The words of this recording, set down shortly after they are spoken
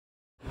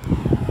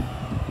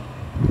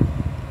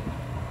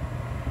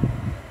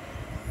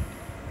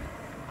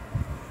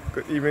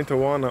evening to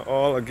one and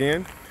all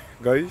again,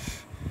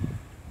 guys.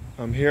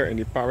 I'm here in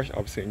the parish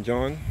of St.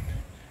 John.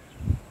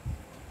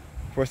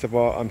 First of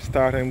all, I'm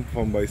starting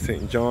from by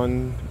St.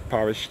 John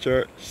Parish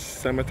Church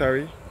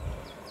Cemetery.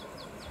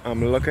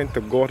 I'm looking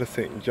to go to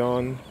St.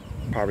 John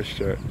Parish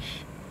Church.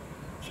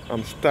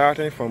 I'm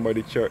starting from by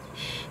the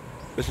church.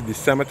 This is the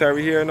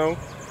cemetery here now,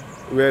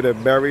 where they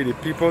bury the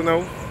people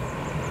now.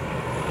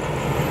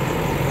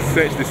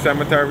 Since the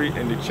cemetery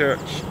and the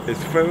church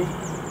is filled,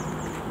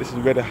 this is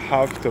where they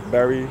have to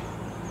bury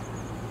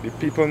the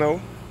people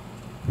now.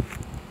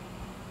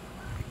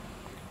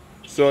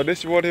 So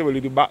this road here will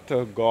lead you back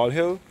to Gall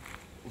Hill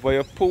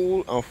via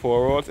Pool and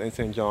Four Roads in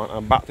St. John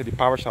and back to the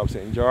parish of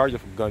St. George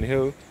of Gun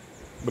Hill,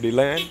 Buddy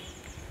Lane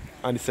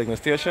and the signal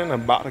station,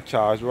 and back to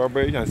Charles Road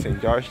Bridge and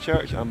St. George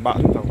Church and back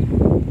to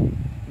town.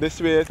 This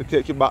way to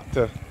take you back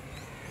to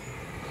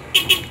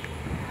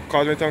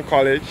Cosmington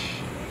College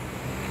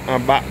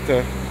and back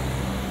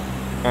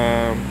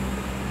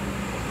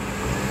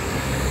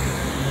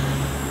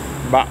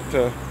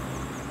to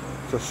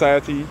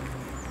Society.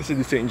 This is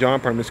the St.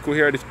 John Primary School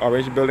here. This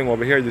orange building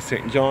over here is the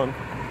St. John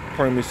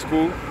Primary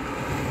School.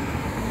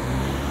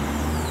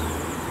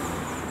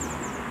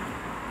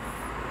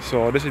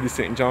 So this is the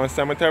St. John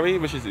Cemetery,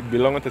 which is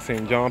belonging to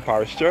St. John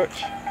Parish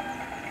Church,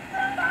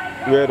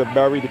 where they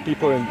bury the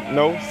people in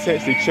now.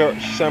 Since the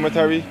church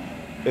cemetery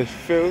is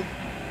filled,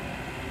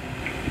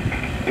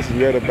 this is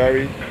where they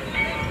bury.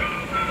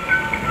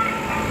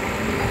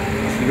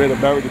 This is where they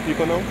bury the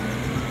people now.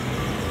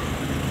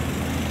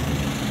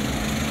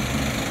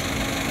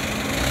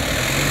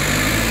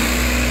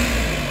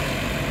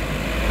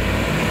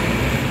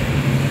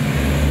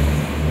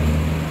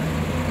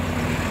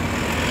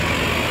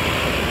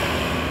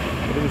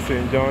 This is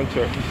St. John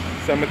Church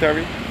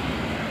Cemetery.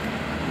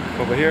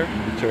 Over here,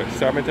 the church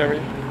cemetery,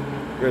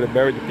 where they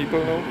bury the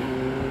people now.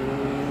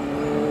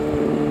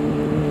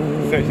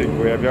 Essentially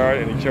graveyard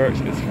and the church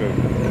is filled.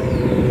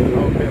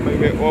 I'll make my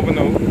way over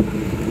now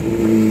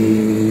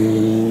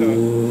to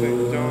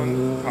St. John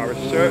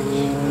Parish Church.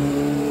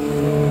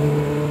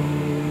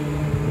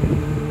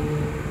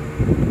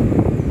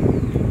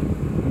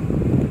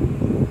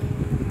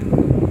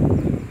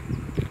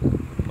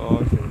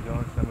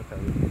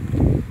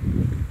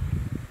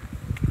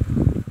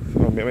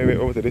 Make my way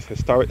over to this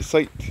historic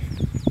site,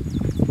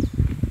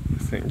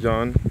 St.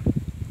 John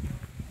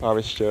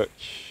Parish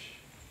Church.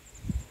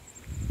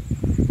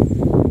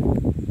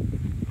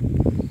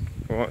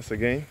 Once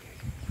again,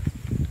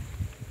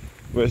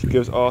 which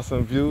gives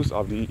awesome views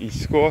of the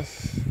east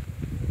coast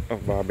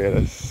of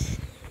Barbados.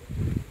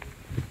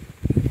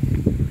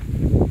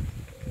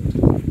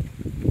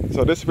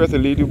 So this is where to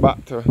lead you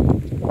back to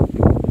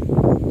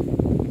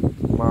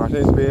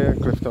Martins Bay,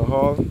 Clifton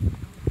Hall,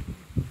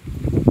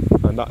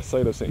 and that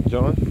side of St.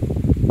 John.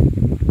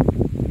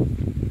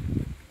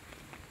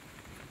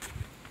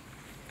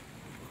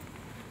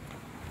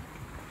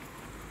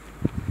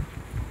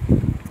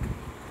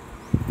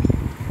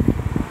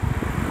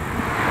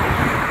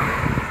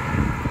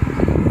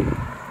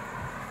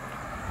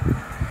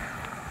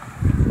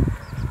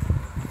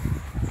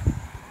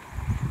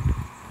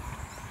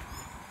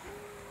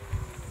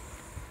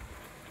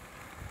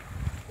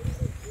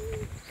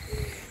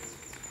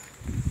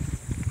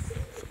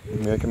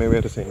 Making my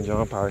way to St.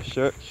 John Parish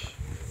Church,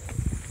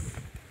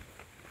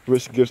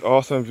 which gives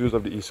awesome views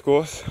of the east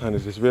coast, and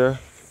this is where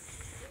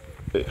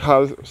it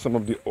has some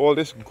of the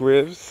oldest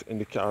graves in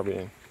the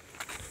Caribbean.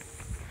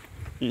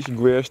 Each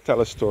grave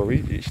tells a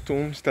story, each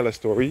tomb tells a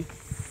story.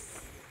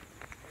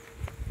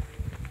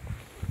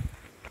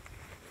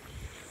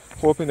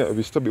 Hoping that it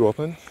will still be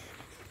open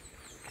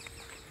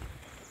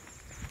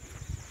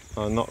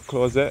and not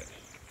closed yet.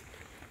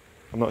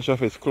 I'm not sure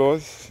if it's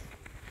closed.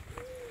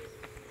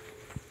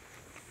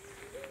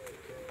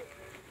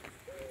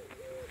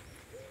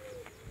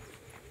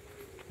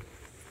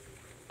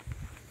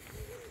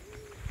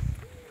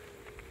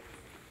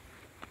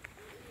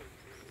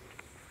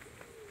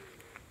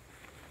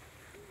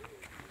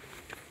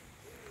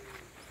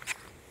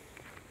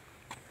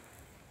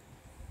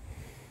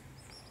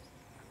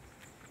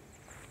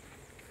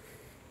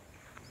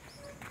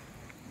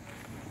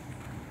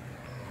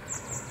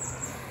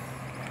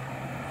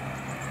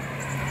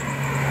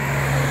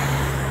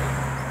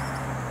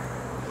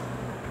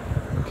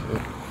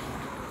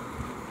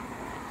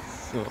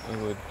 So I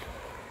would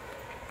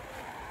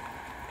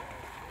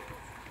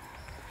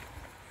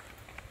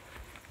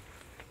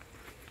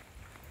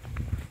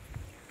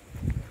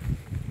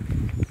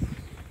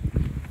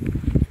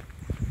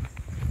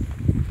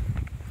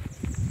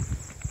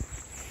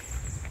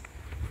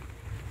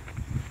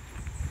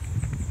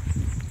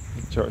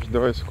the church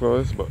door is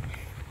closed, but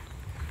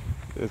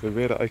there's a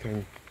way that I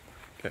can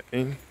get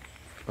in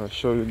and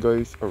show you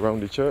guys around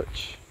the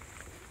church.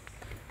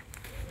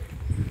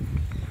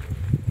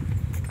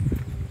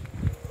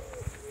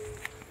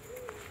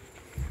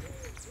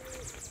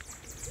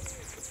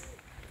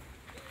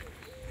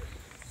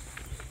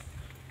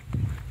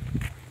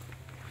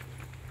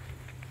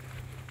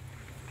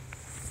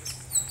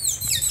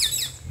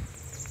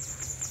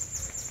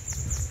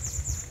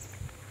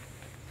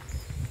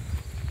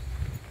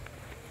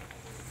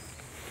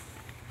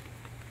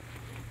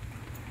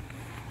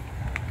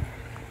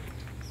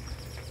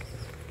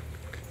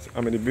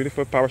 I'm in the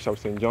beautiful parish of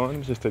St. John,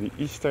 which is to the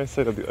eastern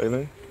side of the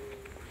island.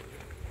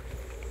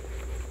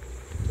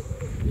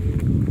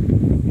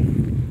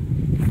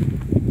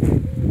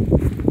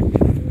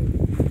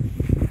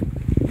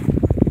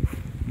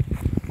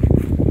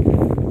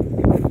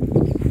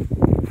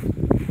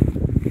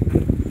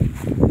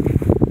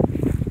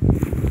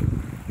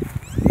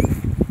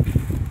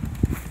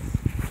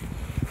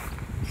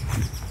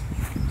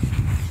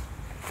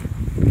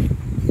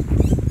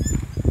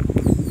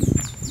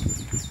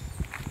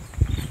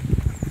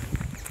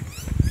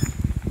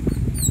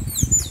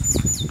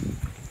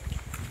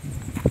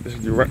 This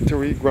is the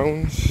rectory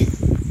grounds.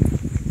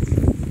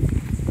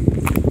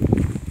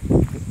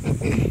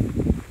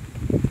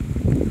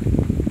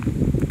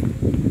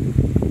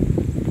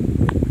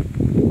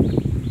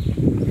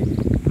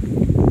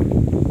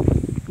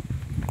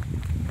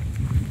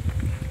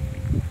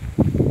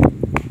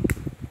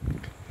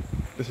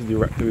 This is the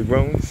rectory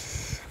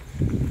grounds.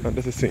 And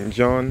this is St.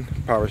 John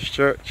Parish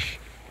Church.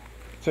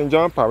 St.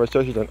 John Parish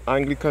Church is an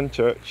Anglican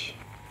church,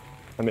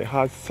 and it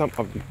has some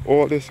of the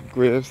oldest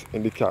graves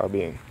in the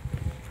Caribbean.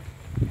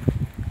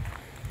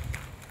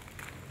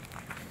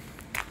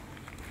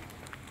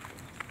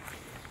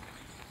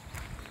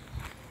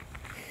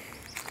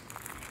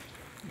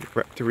 The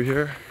rectory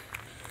here.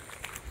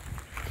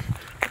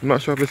 I'm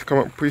not sure if this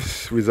current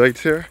priest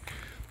resides here.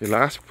 The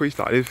last priest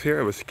that lived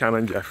here was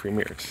Canon Jeffrey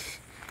Mears.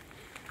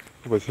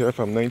 He was here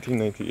from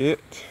 1998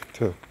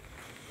 to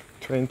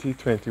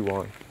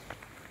 2021.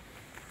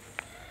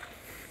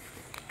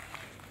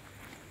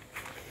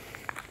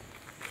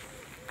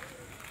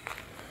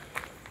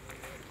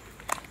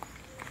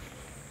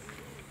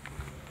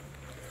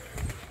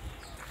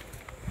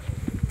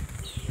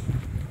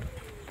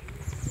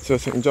 So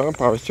St. John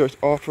Parish Church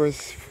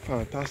offers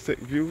fantastic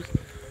views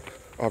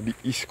of the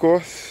East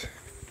Coast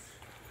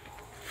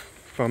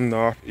from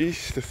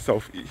northeast to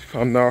southeast,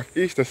 from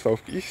northeast to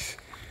southeast.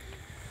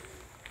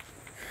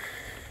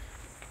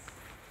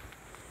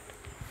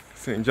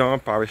 St. John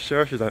Parish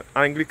Church is an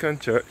Anglican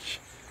church,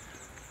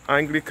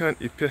 Anglican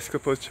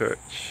Episcopal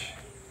church.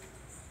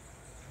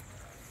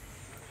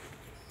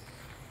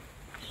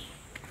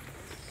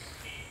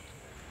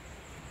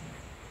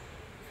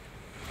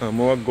 And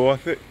more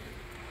Gothic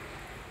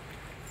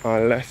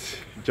and less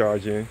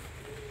Georgian.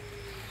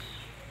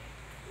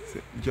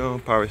 St. John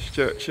Parish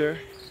Church here.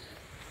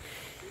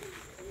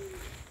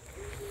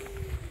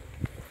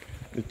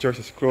 The church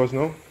is closed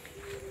now.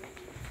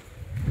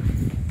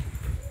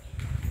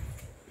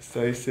 The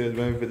sign says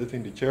when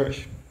visiting the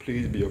church,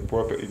 please be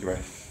appropriately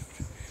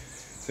dressed.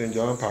 St.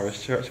 John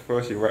Parish Church,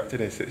 first erected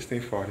in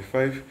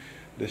 1645,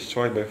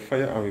 destroyed by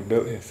fire and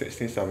rebuilt in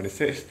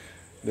 1676,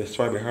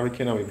 destroyed by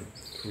hurricane and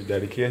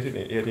rededicated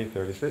in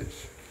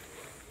 1836.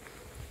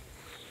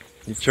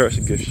 The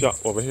church gift shop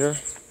over here.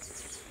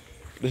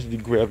 This is the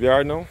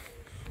graveyard now.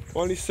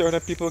 Only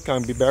certain people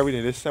can be buried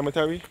in this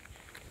cemetery.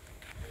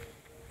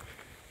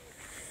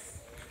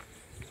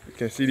 You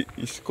can see the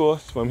East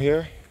Coast from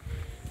here.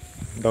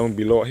 Down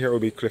below here will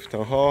be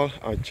Clifton Hall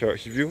and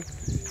Church View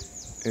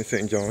in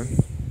St. John.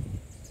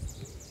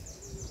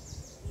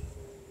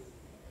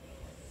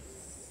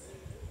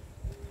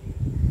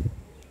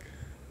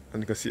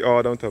 And you can see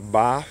all down to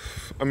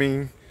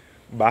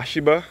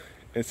Bathsheba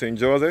in St.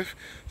 Joseph.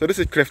 So this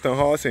is Clifton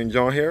Hall, St.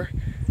 John here.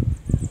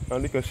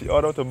 And you can see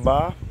all down to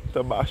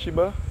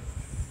Bathsheba.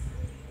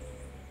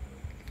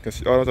 You can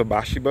see all down to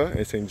Bathsheba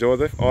and St.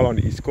 Joseph, all on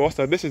the East Coast.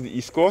 So this is the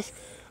East Coast.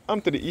 I'm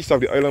to the east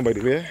of the island, by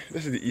the way.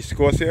 This is the East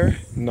Coast here,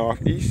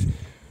 northeast,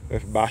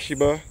 with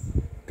Bathsheba.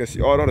 You can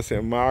see all down to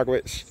St.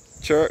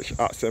 Margaret's Church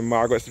at St.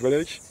 Margaret's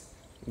Village,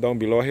 down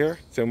below here.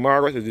 St.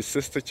 Margaret is the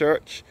sister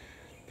church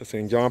to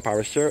St. John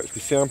Parish Church. The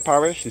same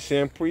parish, the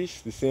same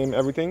priest, the same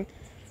everything.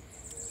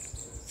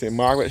 St.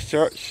 Margaret's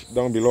Church,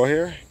 down below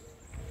here.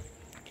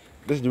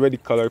 This is where the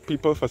colored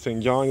people for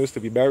St. John used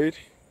to be buried.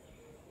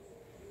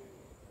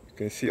 You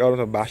can see all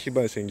of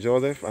Bathsheba and St.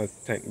 Joseph and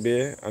St.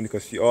 Bay, and you can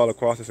see all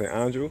across to St.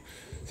 Andrew.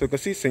 So you can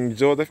see St.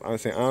 Joseph and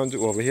St.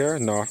 Andrew over here,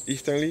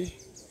 northeasternly.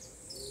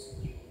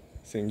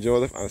 St.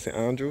 Joseph and St.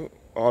 Andrew,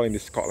 all in the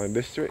Scotland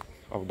district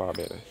of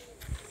Barbados.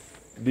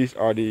 These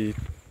are the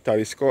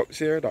telescopes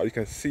here that you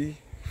can see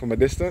from a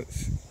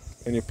distance,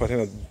 and you put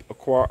in a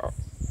quart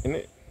in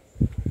it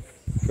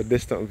for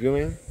distant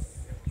viewing.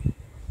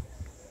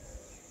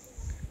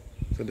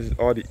 So this is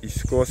all the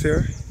East Coast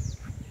here.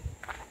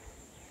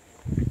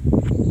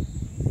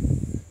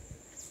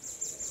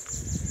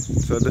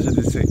 So this is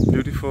the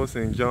beautiful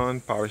St.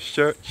 John Parish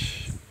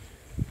Church,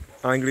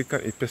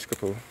 Anglican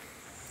Episcopal.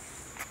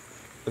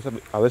 As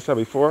I said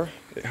before,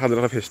 it has a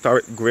lot of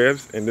historic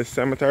graves in this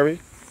cemetery.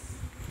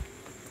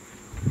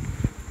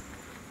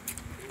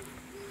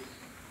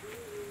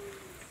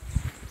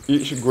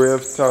 Each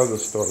grave tells a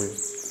story.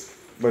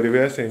 By the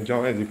way, St.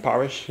 John is the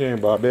parish here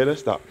in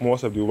Barbados that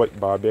most of the white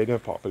Barbadian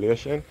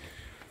population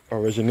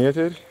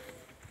originated.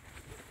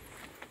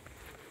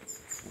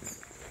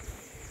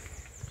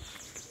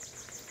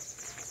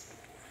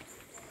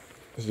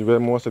 This is where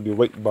most of the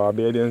white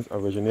Barbadians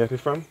originated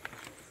from,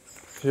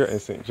 here in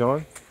St.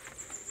 John.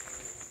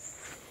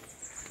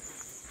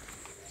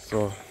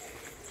 So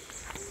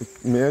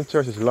the main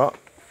church is locked.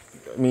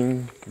 I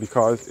mean,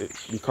 because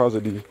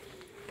of the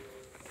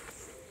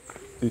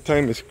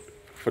time is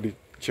for the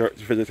church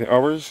visiting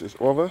hours is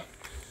over.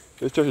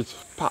 This church is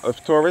packed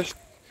with tourists.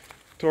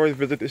 Tourists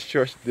visit this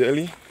church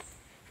daily.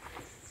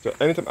 So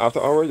anytime after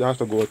hours, you have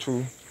to go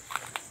through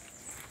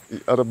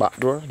the other back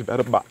door, the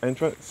other back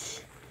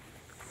entrance.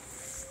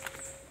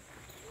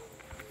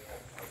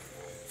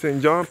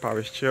 St. John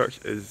Parish Church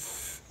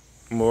is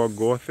more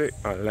Gothic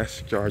and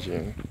less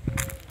Georgian.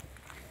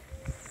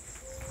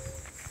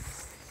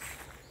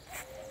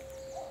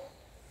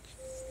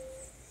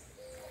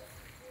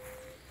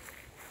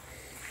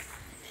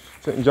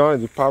 St. John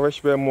is the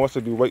parish where most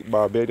of the white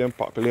Barbadian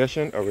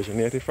population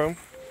originated from.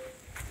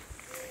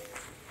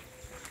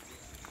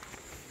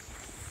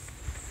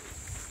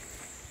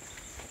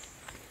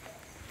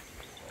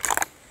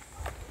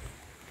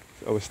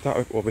 So I will start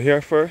with over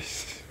here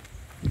first,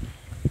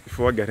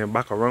 before getting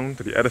back around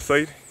to the other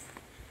side.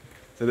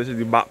 So this is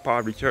the back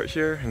part of the church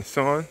here, and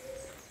so on.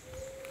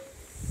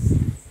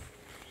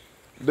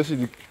 This is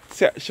the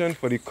section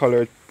for the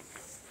colored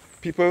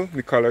people,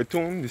 the colored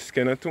tomb, the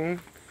Skinner tomb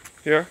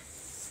here.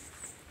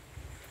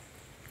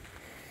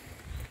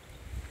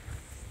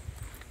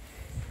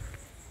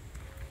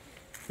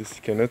 The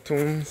Skinner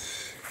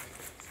tombs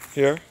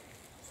here.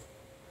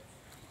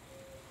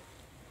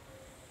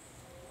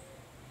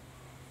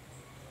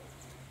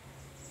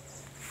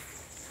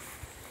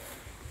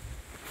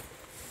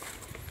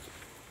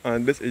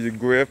 And this is the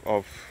grave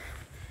of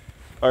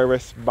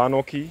Iris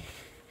Banoki.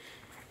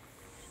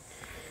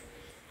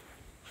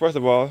 First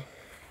of all,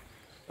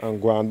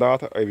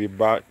 granddaughter of the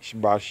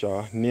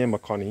Bashaw named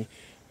McConney,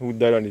 who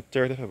died on the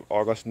 30th of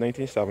August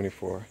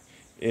 1974,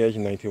 aged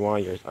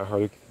 91 years. And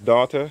her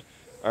daughter,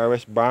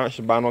 Iris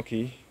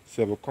Banoki,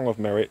 Civil Crown of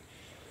Merit,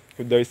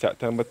 who died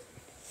September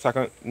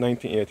 2nd,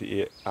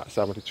 1988 at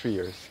 73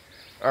 years.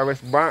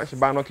 Iris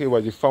Banoki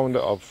was the founder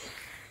of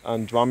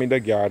Andromeda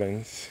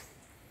Gardens,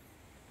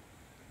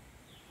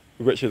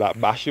 which is at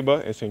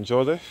Bathsheba in St.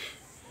 Joseph,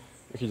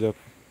 which is a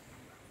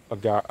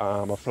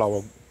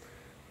flower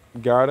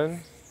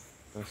garden,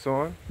 and so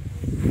on.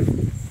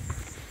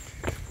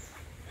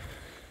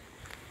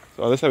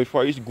 So as I said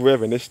before, each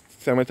grave in this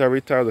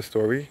cemetery tells a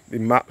story. The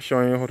map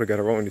showing you how to get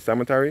around in the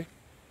cemetery.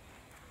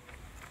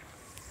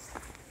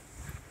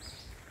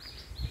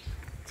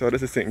 So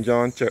this is St.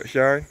 John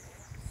Churchyard.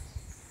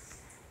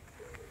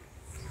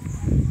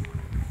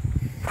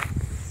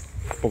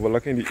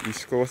 Overlooking the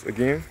East Coast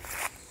again.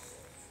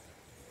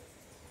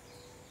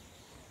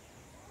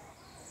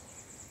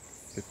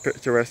 The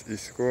picturesque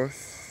East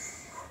Coast.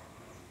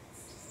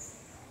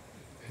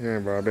 Here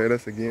in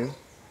Barbados again.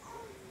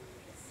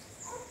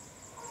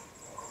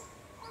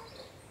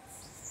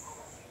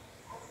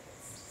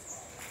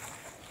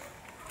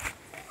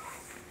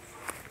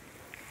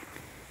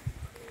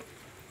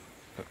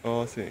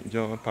 All St.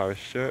 John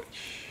Parish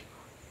Church.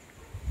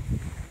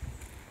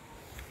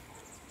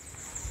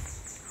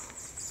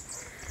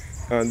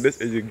 And this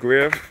is the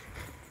grave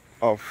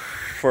of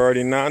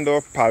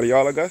Ferdinando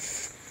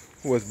Paleologus,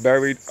 who was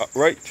buried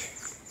upright.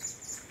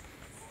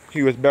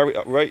 He was buried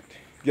upright.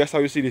 Guess how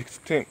you see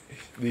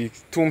the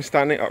tomb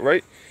standing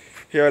upright?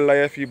 Here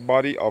lieth the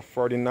body of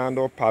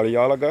Ferdinando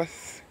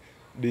Paleologus,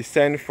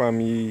 descend from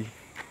the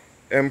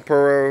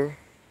emperor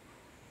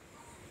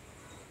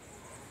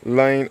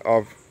line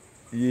of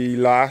the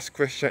last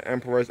Christian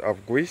emperors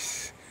of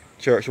Greece,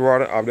 church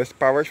warden of this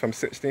parish from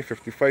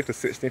 1655 to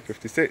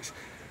 1656,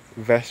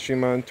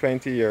 vestryman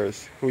 20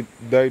 years, who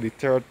died the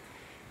 3rd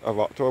of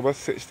October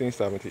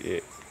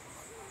 1678.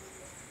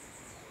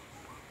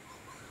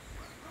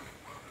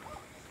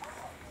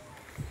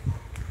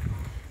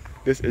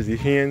 This is the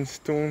Haynes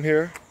tomb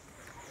here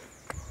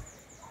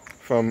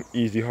from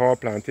Easy Hall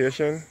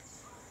Plantation,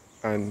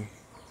 and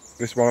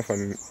this one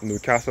from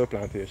Newcastle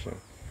Plantation.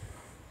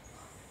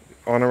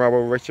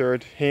 Honorable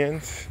Richard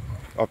Haynes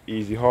of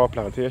Easy Hall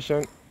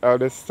Plantation,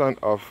 eldest son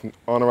of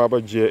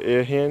Honorable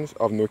J.A. Haynes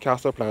of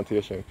Newcastle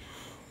Plantation,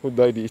 who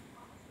died the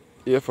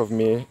 8th of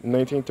May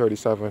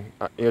 1937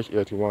 at age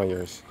 81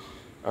 years.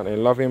 And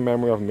in loving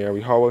memory of Mary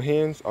Howell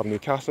Haynes of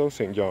Newcastle,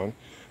 St. John,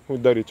 who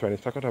died the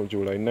 22nd of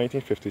July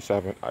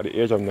 1957 at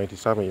the age of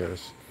 97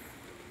 years.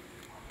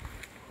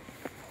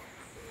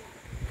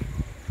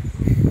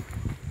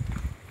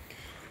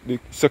 The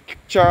Sir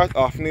Charles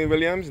Othniel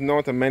Williams,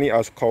 known to many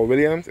as Cole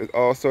Williams, is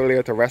also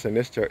laid to rest in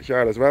this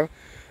churchyard as well.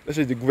 This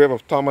is the grave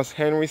of Thomas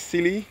Henry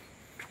Seeley,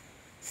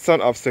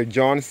 son of Sir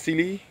John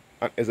Seeley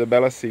and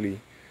Isabella Seeley,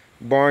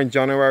 born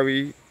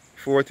January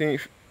 14,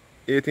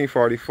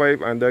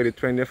 1845 and died the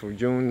 20th of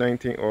June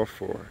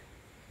 1904.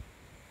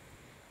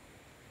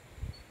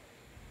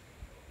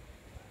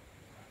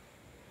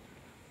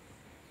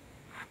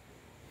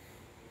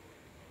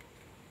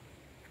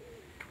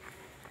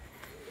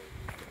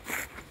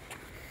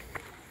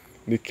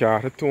 The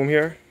Carter tomb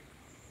here.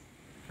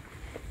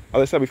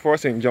 As I said before,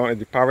 St. John is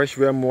the parish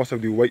where most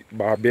of the white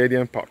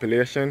Barbadian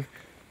population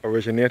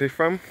originated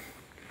from.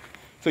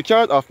 So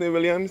Charles Othniel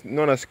Williams,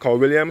 known as Cole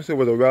Williams, who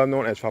was a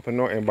well-known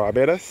entrepreneur in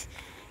Barbados,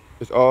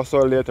 is also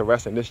laid to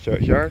rest in this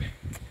churchyard.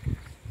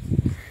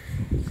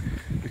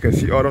 can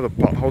see all of the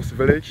pothouse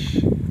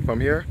village from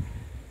here.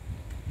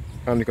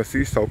 And you can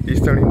see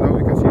southeasterly now,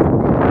 you can see the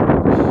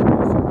Barbados, St.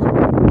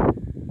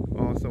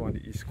 John, also on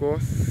the east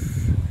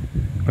coast.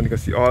 And you can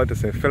see all of the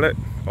St. Philip,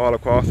 all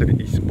across to the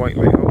East Point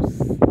Lighthouse.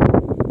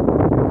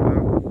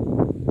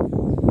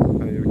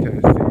 And you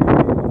can see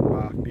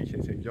Bath Beach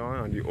in St.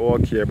 John and the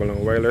old cable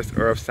and wireless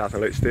Earth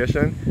satellite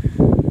station.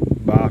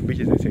 Bath Beach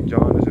is in St.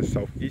 John, this is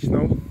southeast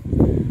now.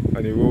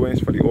 And the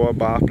ruins for the old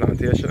Bath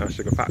plantation and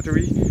sugar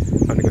factory.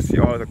 And you can see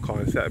all of the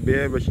Concept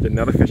Bay, which is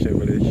another fishing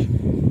village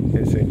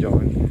in St.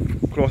 John,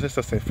 closest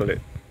to St. Philip.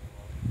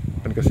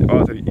 And you can see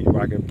all of the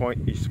Wagon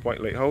Point, East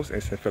Point Lighthouse in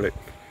St. Philip.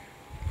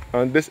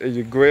 And this is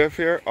the grave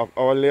here of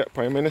our late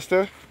Prime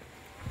Minister,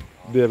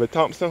 David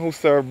Thompson, who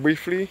served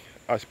briefly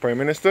as Prime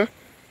Minister.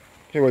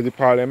 He was the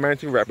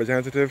parliamentary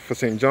representative for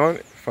St. John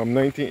from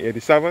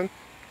 1987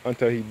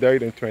 until he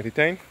died in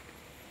 2010.